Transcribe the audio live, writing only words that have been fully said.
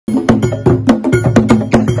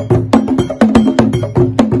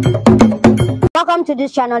Welcome to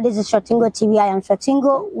this channel. This is Shotingo TV. I am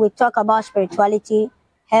Shotingo. We talk about spirituality,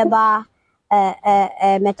 herbal,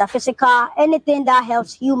 metaphysical, anything that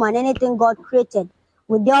helps human, anything God created.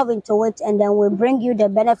 We delve into it and then we bring you the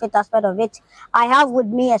benefit aspect of it. I have with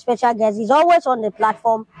me a special guest. He's always on the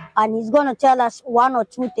platform and he's going to tell us one or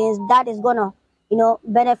two things that is going to,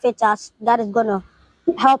 benefit us, that is going to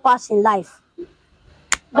help us in life.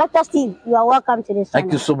 Dr. Steve, you are welcome to this channel.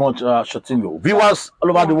 Thank you so much, Shotingo. Viewers all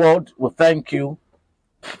over the world, we thank you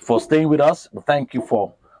for staying with us. We thank you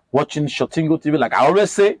for watching Shotingo TV. Like I always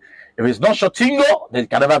say, if it's not Shotingo, then it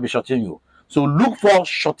can never be Shotingo. So look for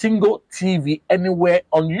Shotingo TV anywhere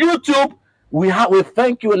on YouTube. We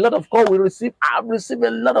thank you. A lot of calls we receive. I've received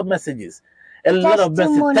a lot of messages. A lot of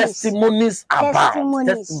testimonies about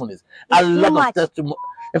testimonies. A lot of testimonies.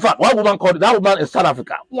 In fact, one woman called that woman in South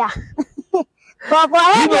Africa. Yeah. I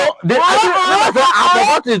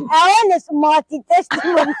want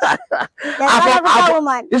multi-testimony.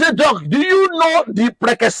 He said, Doc, do you know the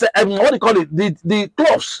precase, what do you call it? The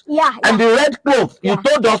clothes. Yeah. And the red clothes you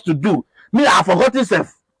told us to do. Me, I forgot it,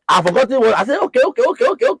 Seth. I forgot it. I said, okay.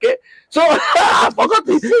 So I forgot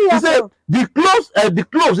it. He said, the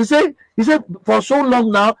clothes, he said, for so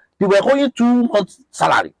long now, they were owing 2 months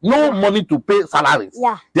salary. No money to pay salaries.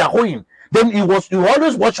 Yeah. They are owing. Then he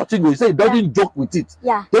always watch Shotingo. He said he doesn't joke with it.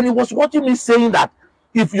 Yeah. Then he was watching me saying that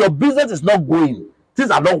if your business is not going,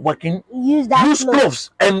 things are not working, use clothes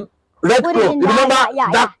and red clothes. You remember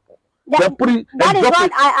that? That is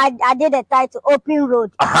what I did a title, Open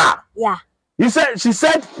Road. Yeah. She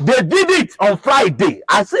said they did it on Friday.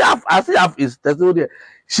 I see have his testimony.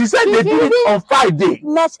 She said they did it on Friday.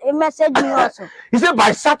 Message me also. He said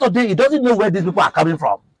by Saturday, he doesn't know where these people are coming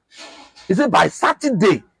from. He said by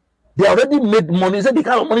Saturday, they already made money. He said the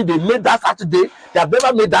kind of money they made that Saturday, they have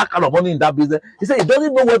never made that kind of money in that business. He said he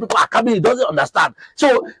doesn't know where people are coming. He doesn't understand.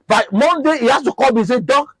 So by Monday, he has to call me and say,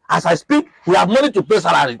 Doc, as I speak, we have money to pay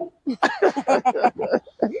salary.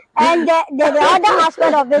 And the other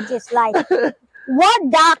aspect of it is like, what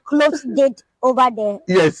that clothes did over there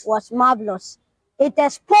was marvelous. It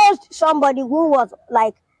exposed somebody who was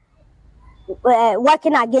like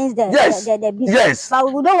working against the business. Yes. But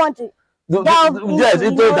we don't want to. Somebody,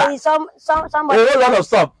 a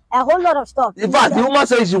whole lot of stuff. In fact, the woman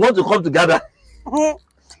says she wants to come together. A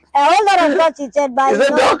whole lot of stuff, she said. But he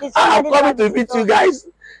said, Doc, I'm coming to meet you guys.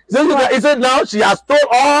 He said now she has told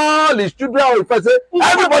all his children,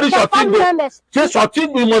 everybody Shotingo. She said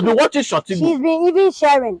Shotingo, you must be watching Shotingo. She's been even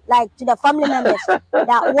sharing, like, to the family members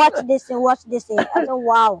that watch this and watch this. I said,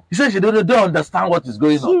 wow. He said they don't understand what is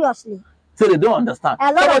going on. Seriously. So they don't understand.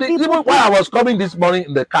 Even while I was coming this morning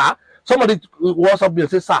in the car, somebody WhatsApp me and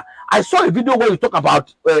said, sir, I saw a video where you talk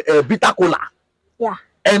about bitter cola. Yeah.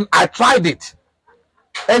 And I tried it.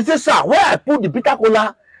 And he said, sir, where I put the bitter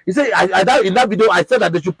cola, he said, in that video, I said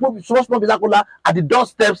that they should put small bitter cola at the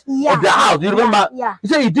doorsteps of their house. You remember? Yeah. He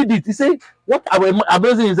said he did it. He said, what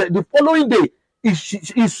amazing is that the following day, he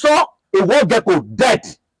saw a wall gecko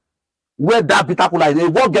dead. Where that bitter cola is, a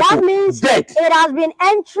wall gecko that means dead. It has been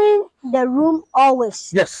entering the room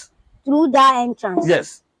always. Yes. Through that entrance.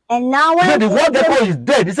 Yes. And now when the wall gecko is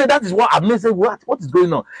dead, he said that is what amazing. What is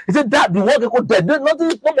going on? He said that the wall gecko dead.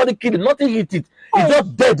 Nobody killed it, nothing hit it. It's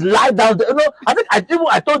just dead, lie down there. I think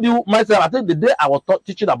I told you myself. I think the day I was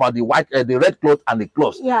teaching about the red cloth and the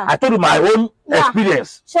clothes. Yeah. I told you my own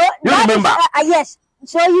experience. So you remember? Yes.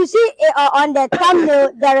 So you see on the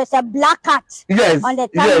thumbnail there is a black cat. Yes. On the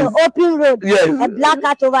thumbnail, Open Road. Yes. A black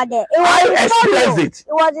cat over there. I experienced it.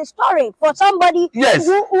 It was a story for somebody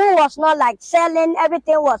who was not like selling.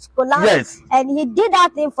 Everything was collapsed. Yes. And he did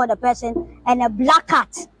that thing for the person, and a black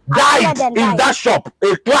cat died in that shop.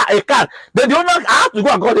 A cat. They do not have to go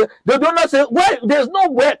and call it. They do not say, well, there's no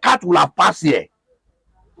way cat will have passed here.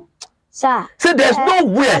 Sir. Say there's no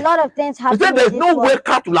way. A lot of things happen. He said there's no way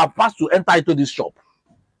cat will have passed to enter into this shop.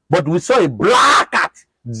 But we saw a black cat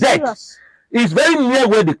dead. Serious. It's very near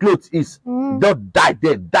where the clothes is. Just died.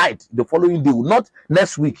 They died the following day. Not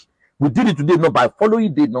next week. We did it today, no, by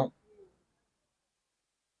following day, no.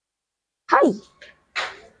 Hi.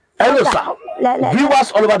 Hello, sir.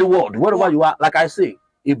 Viewers all over the world, wherever you are, like I say,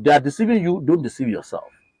 if they are deceiving you, don't deceive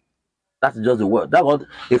yourself. That's just the word. That was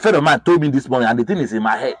a friend of mine told me this morning, and the thing is in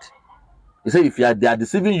my head. He said, if they are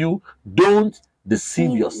deceiving you, don't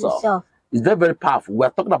deceive yourself. It's very, very powerful. We're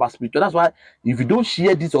talking about spiritual. That's why if you don't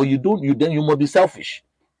share this or then you must be selfish.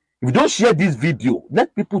 If you don't share this video,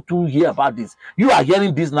 let people too hear about this. You are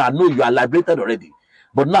hearing this now. I know you are liberated already.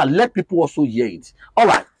 But now let people also hear it. All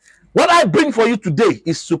right. What I bring for you today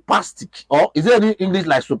is superstic. Or is there any English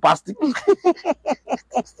like superstic?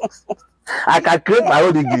 I can create my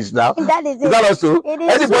own English now. That is that also?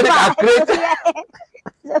 Anybody can create.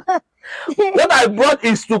 What I brought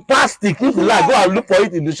is superstic. If you like, go and look for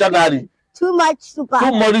it in the dictionary. Too much super.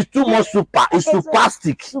 Too much super. It's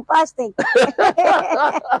superstic. Superstic.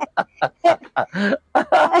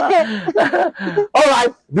 All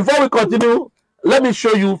right. Before we continue, let me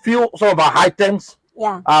show you some of our items.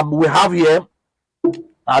 Yeah. We have here.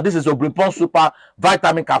 This is Obrimpon Super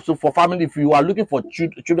Vitamin Capsule for family. If you are looking for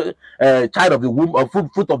children, child of the womb, or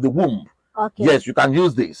fruit of the womb. Okay. Yes, you can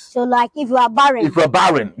use this. So, like, if you are barren. If you are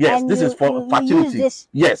barren, yes, this is for fertility. This,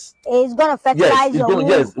 yes. It's gonna fertilize your womb.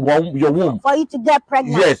 Yes, your womb. For you to get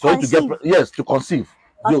pregnant. Yes, for you to get to conceive.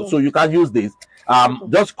 Okay. So you can use this.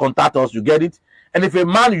 Just contact us. You get it. And if a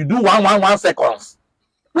man, you do 1 seconds.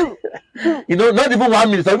 You know, not even 1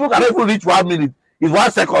 minute. Some people cannot even reach 1 minute. It's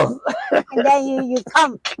 1 second. And then you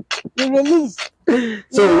come, you release.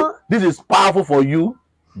 So this is powerful for you.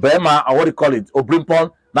 Bema, or what do you call it?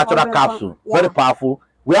 Obrimpon Natural Capsule. Yeah. Very powerful.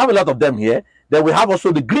 We have a lot of them here. Then we have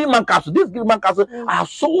also the Green Man Capsule. This Green Man Capsule, I have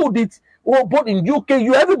sold it. Oh, both in UK,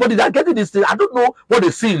 everybody that getting this thing. I don't know what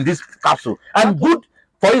they see in this capsule. And good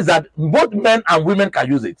for is that both men and women can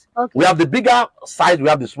use it. Okay. We have the bigger size, we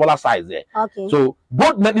have the smaller size there. Okay. So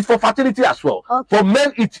both men, it's for fertility as well. Okay. For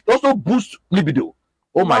men, it also boosts libido.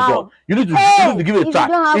 Oh my God! You need to give it a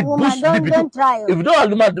try. It boosts libido. Don't try it. If you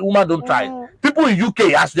don't have woman, don't try it. People in UK,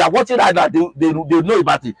 as they are watching right now, they know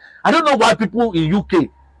about it. I don't know why people in UK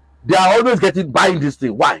they are always buying this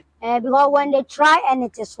thing. Why? Because when they try and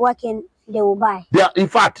it is working, they will buy. They are, in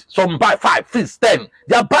fact, some buy 5, 6, 10.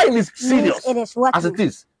 They are buying it serious. It is working. As it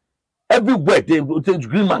is. Everywhere they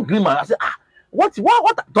green man. I say, what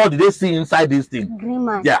thought did they see inside this thing? Green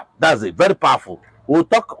man. Yeah, that's it. Very powerful. We'll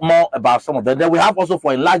talk more about some of them. Then we have also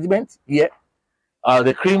for enlargement here,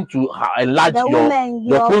 the cream to enlarge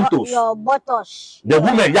your contours. Your buttocks. The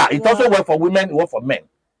women, yeah, it also works for women, it works for men.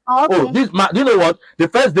 Okay. Oh, this man, do you know what? The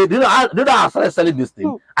first day, do you know how I started selling this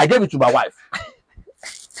thing? I gave it to my wife.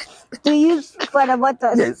 To use for the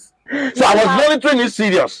buttocks. Yes. So I was monitoring it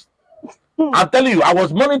serious. I'm telling you, I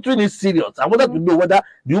was monitoring it serious. I wanted to know whether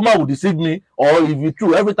the woman would deceive me or if it's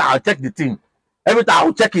true. Every time I'll check the thing. Every time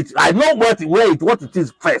I'll check it. I know what it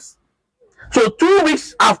is first. So 2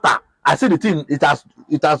 weeks after I see the thing, it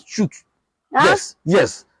has shoot. Huh?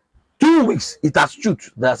 Yes. 2 weeks, it has shoot.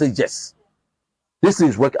 Then I say yes. This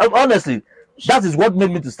is working. Honestly, that is what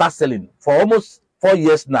made me to start selling for almost 4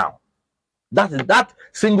 years now. That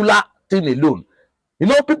singular thing alone. You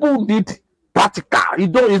know, people need practical.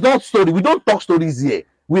 It's not story. We don't talk stories here.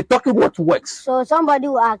 We're talking what works. So somebody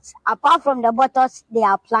will ask, apart from the buttocks, they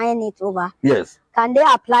are applying it over. Yes. Can they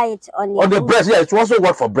apply it on the breast? Yeah, it also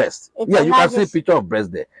works for breast. Yeah, you can see a picture of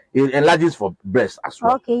breast there. It enlarges for breast as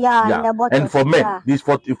well. Okay, yeah. And, the buttocks, and for men, this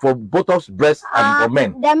for buttocks, breast, and for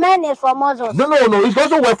men. The men is for muscles. No. It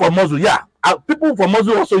also works for muscle. Yeah, people for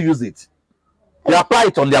muscle also use it. They apply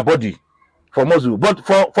it on their body for muscle, but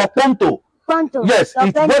for ponto. Ponto. Yes,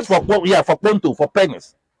 it works for ponto, for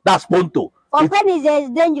penis. That's ponto. For penis, it's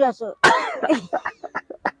dangerous.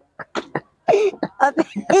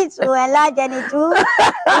 It will enlarge and it will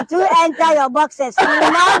enter your boxes. You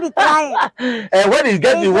will now be crying. And when you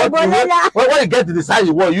get to the size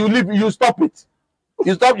you want, you stop it.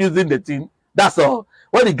 You stop using the thing. That's all.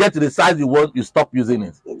 When you get to the size you want, you stop using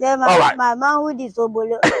it. All right. My manhood is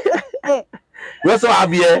obolo. We also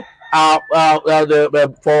have here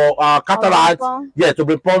for cataract. Yeah, to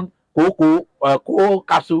prepare cocoa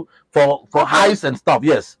capsule for eyes and stuff.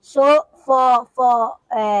 Yes. So for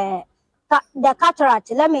the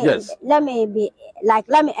cataract, let me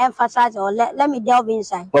emphasize or let me delve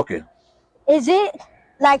inside. Okay. Is it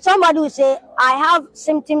like somebody will say, I have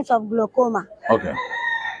symptoms of glaucoma? Okay.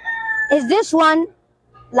 Is this one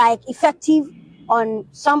like effective on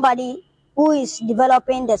somebody who is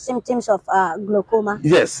developing the symptoms of glaucoma?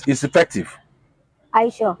 Yes, it's effective. Are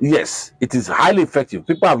you sure? Yes, it is highly effective.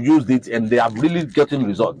 People have used it and they have really gotten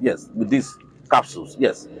results. Yes, with these capsules.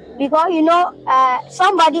 Yes. Because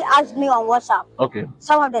somebody asked me on WhatsApp. Okay.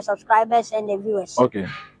 Some of the subscribers and the viewers. Okay.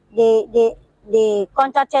 They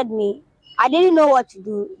contacted me. I didn't know what to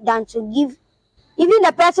do than to give. Even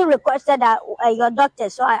the person requested that your doctor.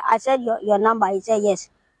 So I said your number. He said yes.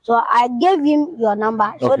 So I gave him your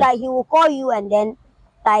number so that he will call you and then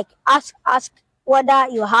like ask whether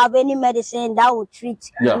you have any medicine that will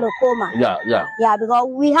treat glaucoma. Yeah, because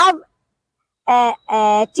we have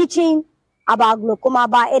teaching about glaucoma,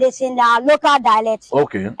 but it is in the local dialect.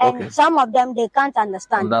 Okay. And some of them they can't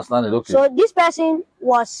understand. Okay. So this person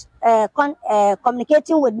was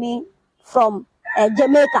communicating with me from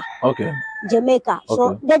Jamaica. Okay. Jamaica. So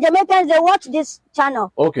Okay. the Jamaicans, they watch this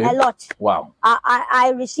channel Okay. a lot. Wow.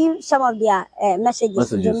 I received some of their messages,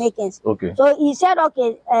 Jamaicans. Okay. So he said,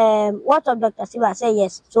 okay, what's up, Dr. Silva? I said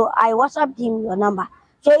yes. So I WhatsApped him your number.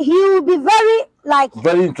 So he will be very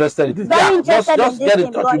interested in this. Very interested just in get this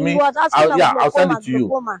in touch with me. I'll send it to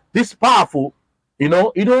glaucoma. you. This powerful. You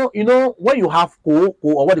know, when you have or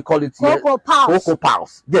what do you call it? Cocoa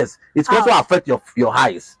pulse. Yes, it can also affect your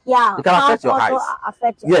eyes. Yeah, it can affect your eyes.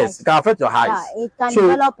 Yes, it can affect your eyes. Yeah,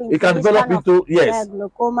 it can develop into yes,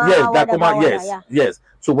 glaucoma. Yes, glaucoma. Yes.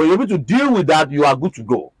 So when you're able to deal with that, you are good to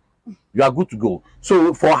go. You are good to go.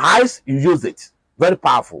 So for eyes, you use it. Very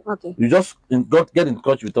powerful. Okay. You just get in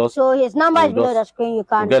touch with us. So his number is below the screen. You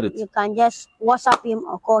can just WhatsApp him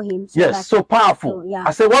or call him. Yes, so powerful. So, yeah.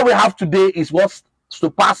 I said what we have today is what's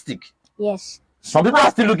stochastic. Yes. Some people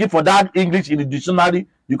are still looking for that English in the dictionary.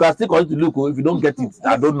 You can still continue to look if you don't get it.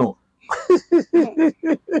 I don't know.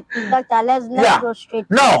 Doctor, let's go straight.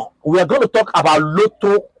 Now we are going to talk about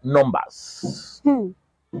lotto numbers. You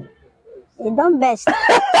don't best.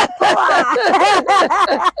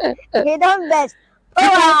 You don't best.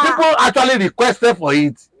 People actually requested for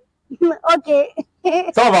it. Okay.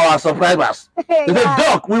 Some of our subscribers. They said,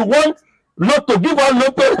 Doc, we want lotto. Give us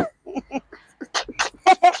lotto.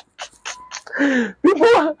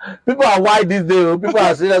 people are wide these days. People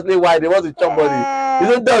are seriously wide. They want to chop money.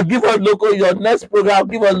 He said, Doc, give us local. Your next program,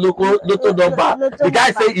 give us lotto number. The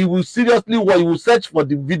guy said he will seriously he will search for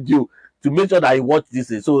the video to make sure that he watch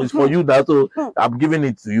this. So it's for you now. So I'm giving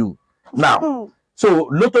it to you now. So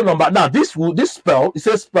lotto number. Now this spell. It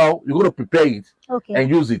says spell. You're going to prepare it and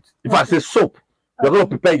use it. If I say soap, you're going to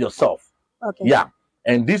prepare yourself. Okay. Yeah,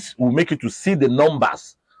 and this will make you to see the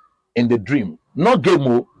numbers in the dream. Not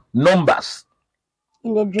game, numbers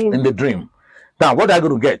in the dream. In the dream. Now, what are you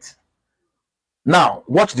going to get? Now,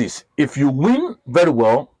 watch this. If you win very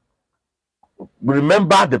well,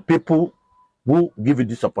 remember the people who give you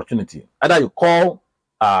this opportunity. Either you call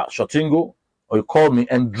Shotingo or you call me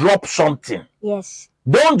and drop something. Yes.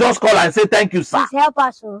 Don't just call and say thank you, sir. Please help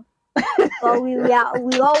us, but we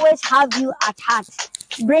always have you at heart,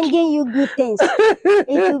 bringing you good things. It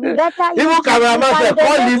will be better. Even cameraman said,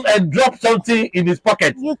 call him and drop something in his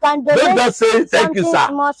pocket. You can don't just say thank you, sir.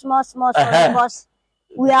 Small, because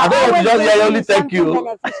we are only thank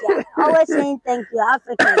you. Always saying thank you,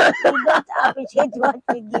 Africans. We don't appreciate what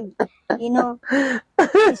we give. You know,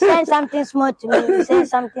 you send something small to me, you send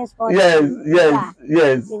something small.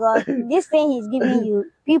 Yes. Because this thing he's giving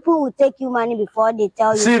you, people will take you money before they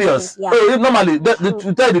tell you. Serious. Normally,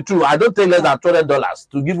 to tell you the truth, I don't take less than $20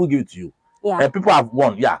 to give it to you. Yeah. And people have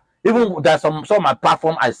won. Yeah. Even there's some of my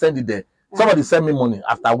platform, I send it there. Somebody send me money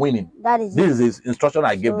after winning. This is instruction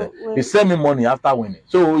I gave them. He send me money after winning.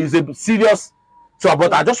 So it's a serious.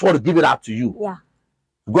 But I just want to give it out to you. Yeah.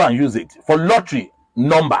 Go and use it for lottery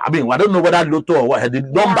number. I mean, I don't know whether lotto or what. The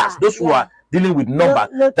numbers. Those who are dealing with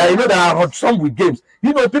numbers. That you know there are some with games.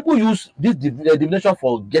 You know, people use this divination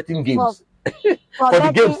for getting games. For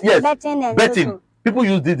the games, yes. Betting. People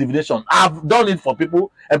use this divination. I've done it for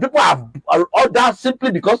people, and people have ordered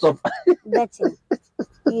simply because of betting.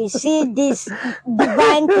 You see this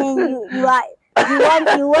divine thing, you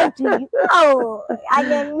want to. I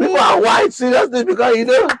mean, people are white seriously because you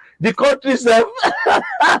know the country self.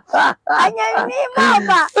 What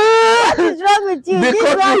is wrong with you? This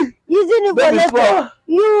one using it for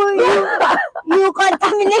you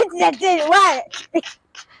contaminate the thing. Why?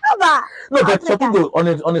 No, but something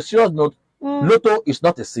on a serious note, lotto is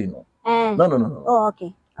not a sin. No. Oh,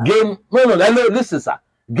 okay. Game. No. Listen, sir.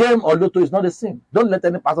 Game or lotto is not a sin. Don't let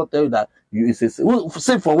any pastor tell you that it's a sin.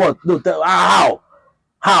 Sin for what? No,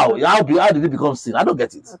 how did it become sin? I don't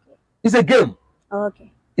get it. Okay. It's a game. Okay.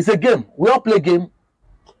 It's a game. We all play game.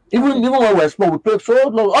 Even when we're small, we play so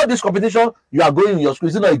long. All this competition you are going in your school,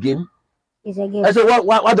 is it not a game? It's a game. I said,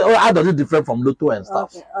 how does it differ from lotto and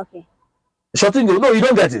stuff? Okay. Shotingo, no, you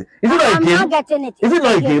don't get it. Is it not a game? I'm not getting it. Is it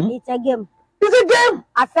not a game? It's a game. It's a game.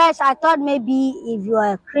 At first, I thought maybe if you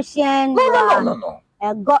are a Christian, no.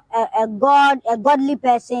 A godly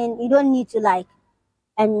person, you don't need to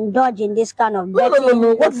indulge in this kind of betting.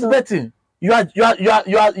 No. What's betting? You are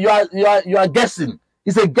guessing.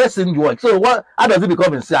 It's a guessing work. So how does it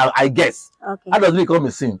become a sin? I guess. Okay. How does it become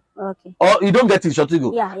a sin? Okay. Or you don't get it,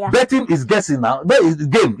 Shotingo. Yeah. Betting is guessing now. But the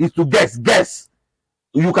game is to guess. Guess.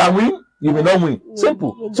 You can win, you may not win.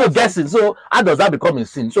 Simple. So guessing. So how does that become a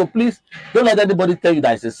sin? So please don't let anybody tell you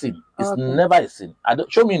that it's a sin. It's never a sin.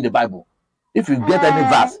 Show me in the Bible. If you get any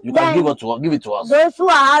verse, you can give it to us. Those who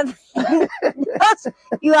are because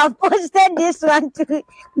you have posted this one too.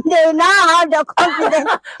 They now have the confidence.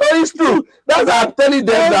 Oh, it's true. That's what I'm telling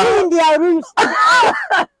them now. In their rooms.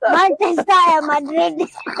 Manchester and Madrid,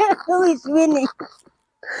 who is winning?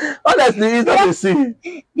 Honestly, it's not a sin.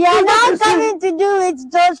 They are now coming to do it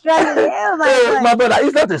so strongly. Oh my brother,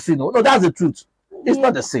 it's not a sin. No, that's the truth. It's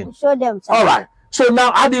not a sin. Show them something. All right. So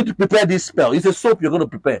now, how do you prepare this spell? It's a soap you're going to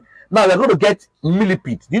prepare. Now we're going to get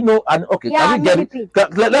millipede. You know, and okay, yeah, can we get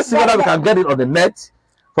it? Let's see whether we can get it on the net.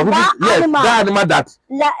 For people, yes, that animal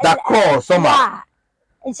that crawls somehow.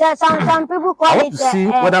 Yeah. Some people call it see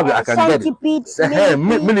whether I can centipede, get it.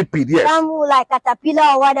 Millipede, yes. Some like caterpillar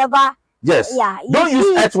or whatever. Yes. Yeah. Don't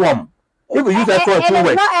use earthworm. If you use earthworm, too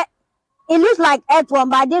wet. It looks like earthworm,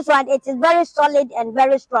 but this one, it is very solid and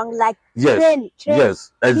very strong, like train.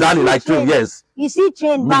 Yes, exactly, like train, yes. You see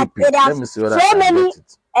train, but it has so many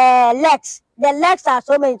legs. The legs are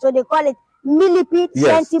so many, so they call it millipede,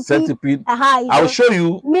 centipede. I'll show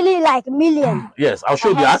you. Milli like million. Yes, I'll show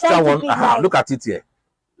you the actual one. Like, look at it here.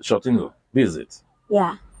 Shortingo, this is it.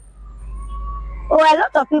 Yeah. Oh, a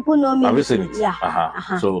lot of people know me. Have you seen it?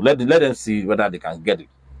 Yeah. So let them see whether they can get it.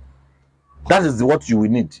 That is what you will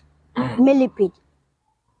need. Millipede.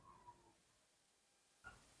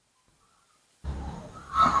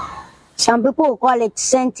 Some people will call it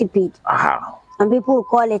centipede. Some people will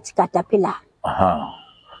call it caterpillar.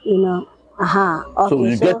 You know.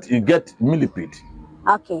 Okay, so you get millipede.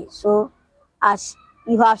 Okay, so as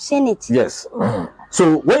you have seen it. Yes.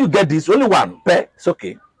 So when you get this, only one pair, it's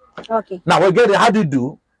okay. Okay. Now we get it. How do you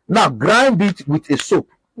do? Now grind it with a soap.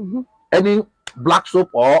 Any black soap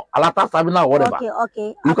or alata sabina or whatever.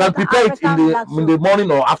 Okay. You can prepare it in the morning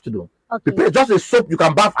or afternoon. Okay. Prepare just a soap you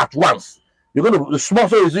can bath at once. You're going to small,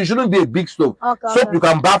 so it shouldn't be a big soap. Soap you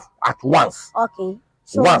can bath at once. Okay.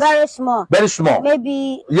 So very small. Very small.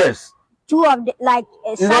 Maybe. Yes. Two of the like.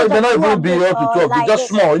 You know, they're not even be able to talk. Like just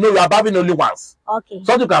small. You know, you are bathing only once. Okay.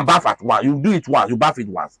 So you can bath at once. You do it once. You bath it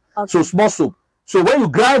once. Okay. So small soap. So when you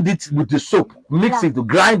grind it with the soap, mix it to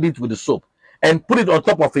grind it with the soap, and put it on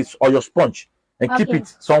top of it or your sponge. And keep it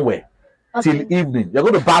somewhere till evening. You're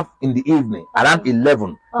going to bath in the evening around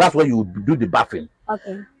 11. That's when you do the bathing.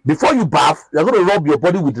 Okay. Before you bath, you're going to rub your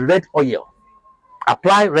body with red oil.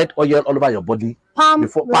 Apply red oil all over your body. Palm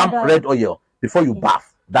red oil before you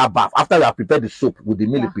bath. That bath. After you have prepared the soap with the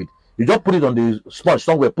millipede, you just put it on the sponge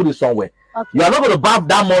somewhere. Put it somewhere. You are not going to bath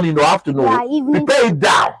that morning or afternoon. Prepare it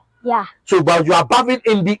down. Yeah. So, but you are bathing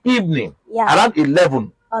in the evening around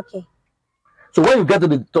 11. Okay. So when you get to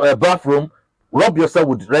the bathroom, rub yourself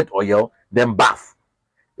with red oil, then bath.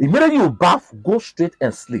 Immediately you bath, go straight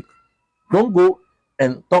and sleep. Don't go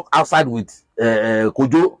and talk outside with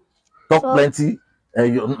Kojo, talk plenty.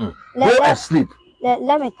 Go and sleep.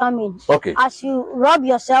 Let me come in. Okay. As you rub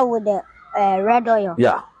yourself with the red oil.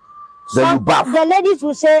 Yeah. Then you bath. The ladies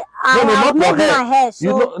will say, I made my hair.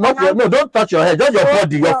 So no, don't touch your hair. Just your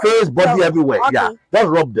body, your face, body everywhere. Okay. Yeah. Just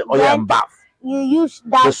rub the oil and bath. You use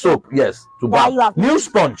that the soap, yes, to bath. New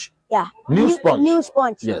sponge. Yeah. New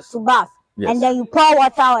sponge. Yes. To bath. Yes. And then you pour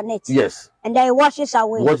water on it. Yes. And then you wash it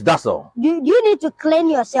away. That's all. Do you need to clean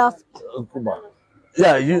yourself? Come on.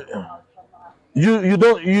 Yeah, you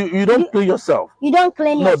don't clean yourself. You don't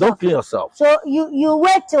clean yourself. No, don't clean yourself. So you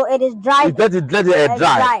wait till it is dry. You let it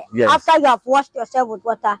dry. Yes. After you have washed yourself with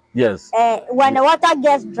water. Yes. When the water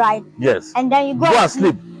gets dried. Yes. And then you go and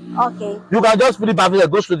sleep. Okay. You can just finish bathing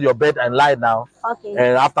and go straight to your bed and lie down. Okay.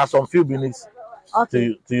 And after some few minutes,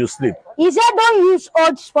 till you sleep. He said don't use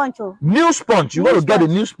old sponge. New sponge. You want to get a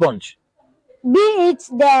new sponge. Be it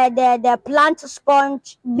the plant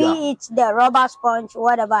sponge, be it the rubber sponge,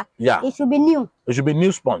 whatever. Yeah. It should be new. It should be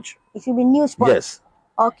new sponge. It should be new sponge. Yes.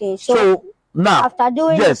 Okay. So now after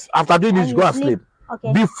doing this, you go and sleep.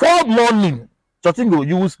 Okay. Before morning, Chotingo,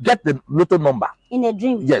 you will get the lotto number. In a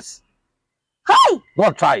dream. Yes. Hi! Go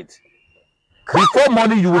and try it. Before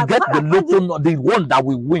morning, you will get the lotto, the one that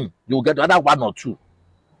will win. You will get the other one or two.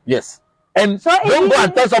 Yes. And so don't go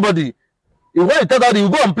and tell somebody. If when you tell somebody, you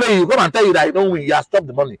go and play, you go and tell you that you don't win, you have stopped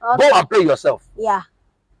the money. Okay. Go and play yourself. Yeah.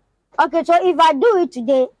 Okay, so if I do it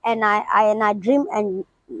today and I dream and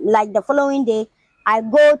like the following day, I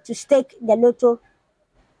go to stake the lotto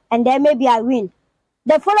and then maybe I win.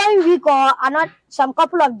 The following week or some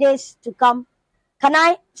couple of days to come, can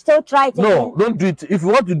I still try it again? No, don't do it. If you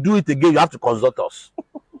want to do it again, you have to consult us.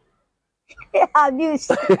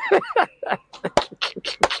 Abuse.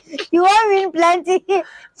 You won't win plenty.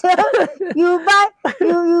 So you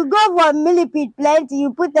go for millipede plenty,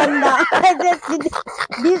 you put them down.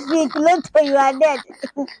 This week, lotto, you are dead.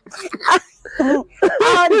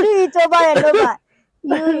 I'll do it over and over.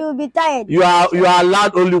 You'll be tired. You are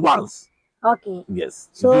allowed only once. Okay. Yes.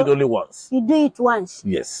 So you do it only once. You do it once.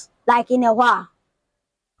 Yes. Like in a while.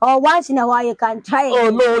 Or once in a while you can try it. Oh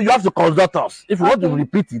no, you have to consult us. If you want to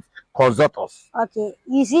repeat it, consult us. Okay.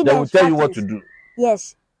 You see they will tell you what to do.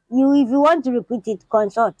 Yes. If you want to repeat it,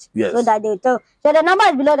 consult. Yes. So that they will tell. So the number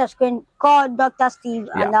is below the screen. Call Dr. Steve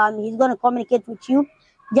and he's going to communicate with you.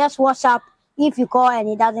 Just WhatsApp. If you call and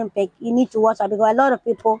he doesn't pick, you need to WhatsApp because a lot of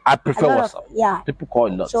people. I prefer WhatsApp. People call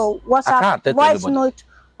a lot. So WhatsApp, voice note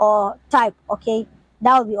or type. Okay,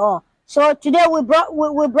 that will be all. So today we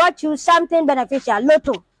brought you something beneficial.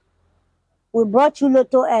 Lotto. We brought you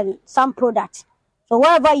Lotto and some products. So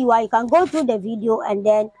wherever you are, you can go through the video and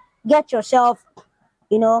then get yourself,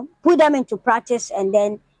 put them into practice and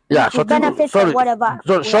then benefit from whatever.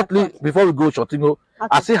 So shortly before we go, Shotingo,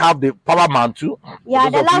 I still have the Power Mantle. Yeah,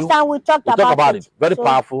 the last time we talked about it. Very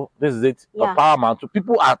powerful. This is it. The Power Mantle.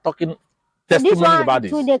 People are talking testimony about this.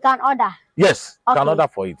 Too, they can order. Yes, you can order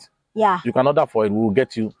for it. Yeah. You can order for it. We will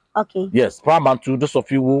get you. Okay. Yes, Power Mantle. Those of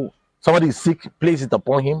you who somebody is sick, place it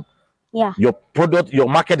upon him. Yeah. Your product, your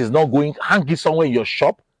market is not going. Hang it somewhere in your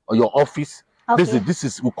shop or your office. Okay. This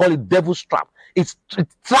is we call it devil's trap. It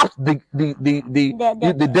traps the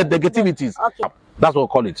negativities. Okay. That's what we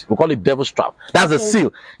call it. We call it devil's trap. That's the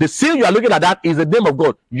seal. The seal you are looking at, that is the name of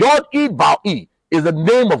God. Yod-E-Vau-E is the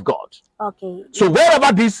name of God. Okay. So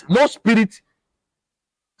wherever no spirit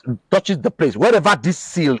touches the place, wherever this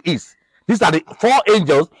seal is, these are the 4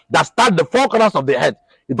 angels that stand the 4 corners of the head.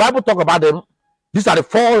 The Bible talk about them. These are the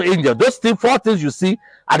 4 angels. Those 4 things you see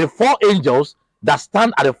are the 4 angels that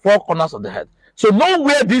stand at the 4 corners of the head. So know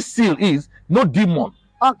where this seal is, no demon.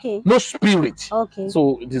 Okay. No spirit. Okay.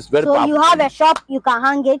 So it is very powerful. So you have a shop, you can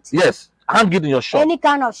hang it? Yes. Hang it in your shop. Any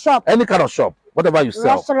kind of shop? Any kind of shop. Whatever you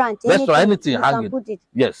sell. Restaurant, anything, hang it. Put it.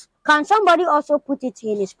 Yes. Can somebody also put it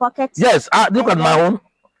in his pocket? Yes. Look at my own.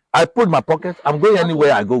 I put my pocket. I'm going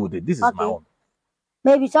anywhere I go with it. This is my own.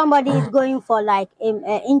 Maybe somebody is going for like an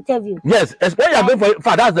interview. Yes, especially you're going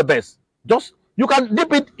for that's the best. Just you can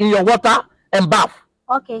dip it in your water and bath.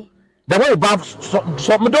 Okay. Then when you bath,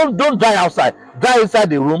 don't dry outside. Dry inside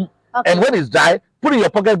the room. Okay. And when it's dry, put it in your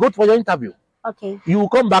pocket. Go for your interview. Okay. You will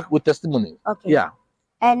come back with testimony. Okay. Yeah.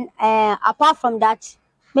 And apart from that,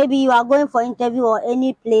 maybe you are going for interview or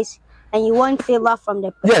any place and you want favor from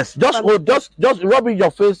the person. Yes, just rub it in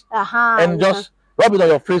your face and just rub it on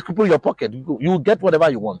your face, put it in your pocket. You will get whatever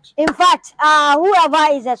you want. In fact,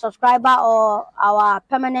 whoever is a subscriber or our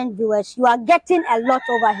permanent viewers, you are getting a lot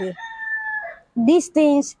over here. These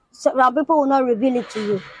things, some people will not reveal it to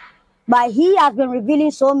you. But he has been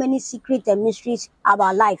revealing so many secrets and mysteries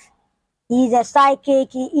about life. He is a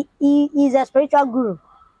psychic, he is a spiritual guru.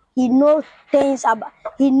 He knows things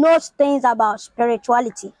about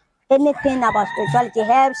spirituality. Anything about spirituality,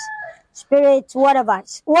 herbs, spirits, whatever.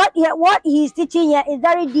 What he's teaching here is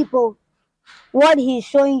very deep. What he's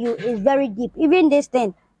showing you is very deep. Even this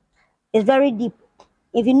thing is very deep.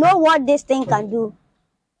 If you know what this thing can do,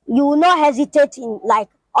 you will not hesitate in like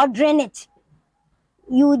ordering it.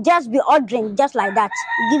 You will just be ordering just like that.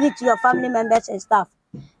 Give it to your family members and stuff.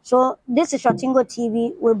 So this is Shotingo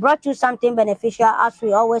TV. We brought you something beneficial. As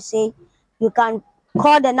we always say, you can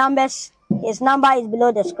call the numbers. His number is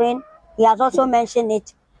below the screen. He has also mentioned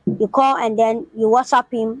it. You call and then you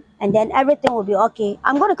WhatsApp him and then everything will be okay.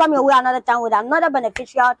 I'm going to come your way another time with another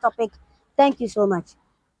beneficial topic. Thank you so much.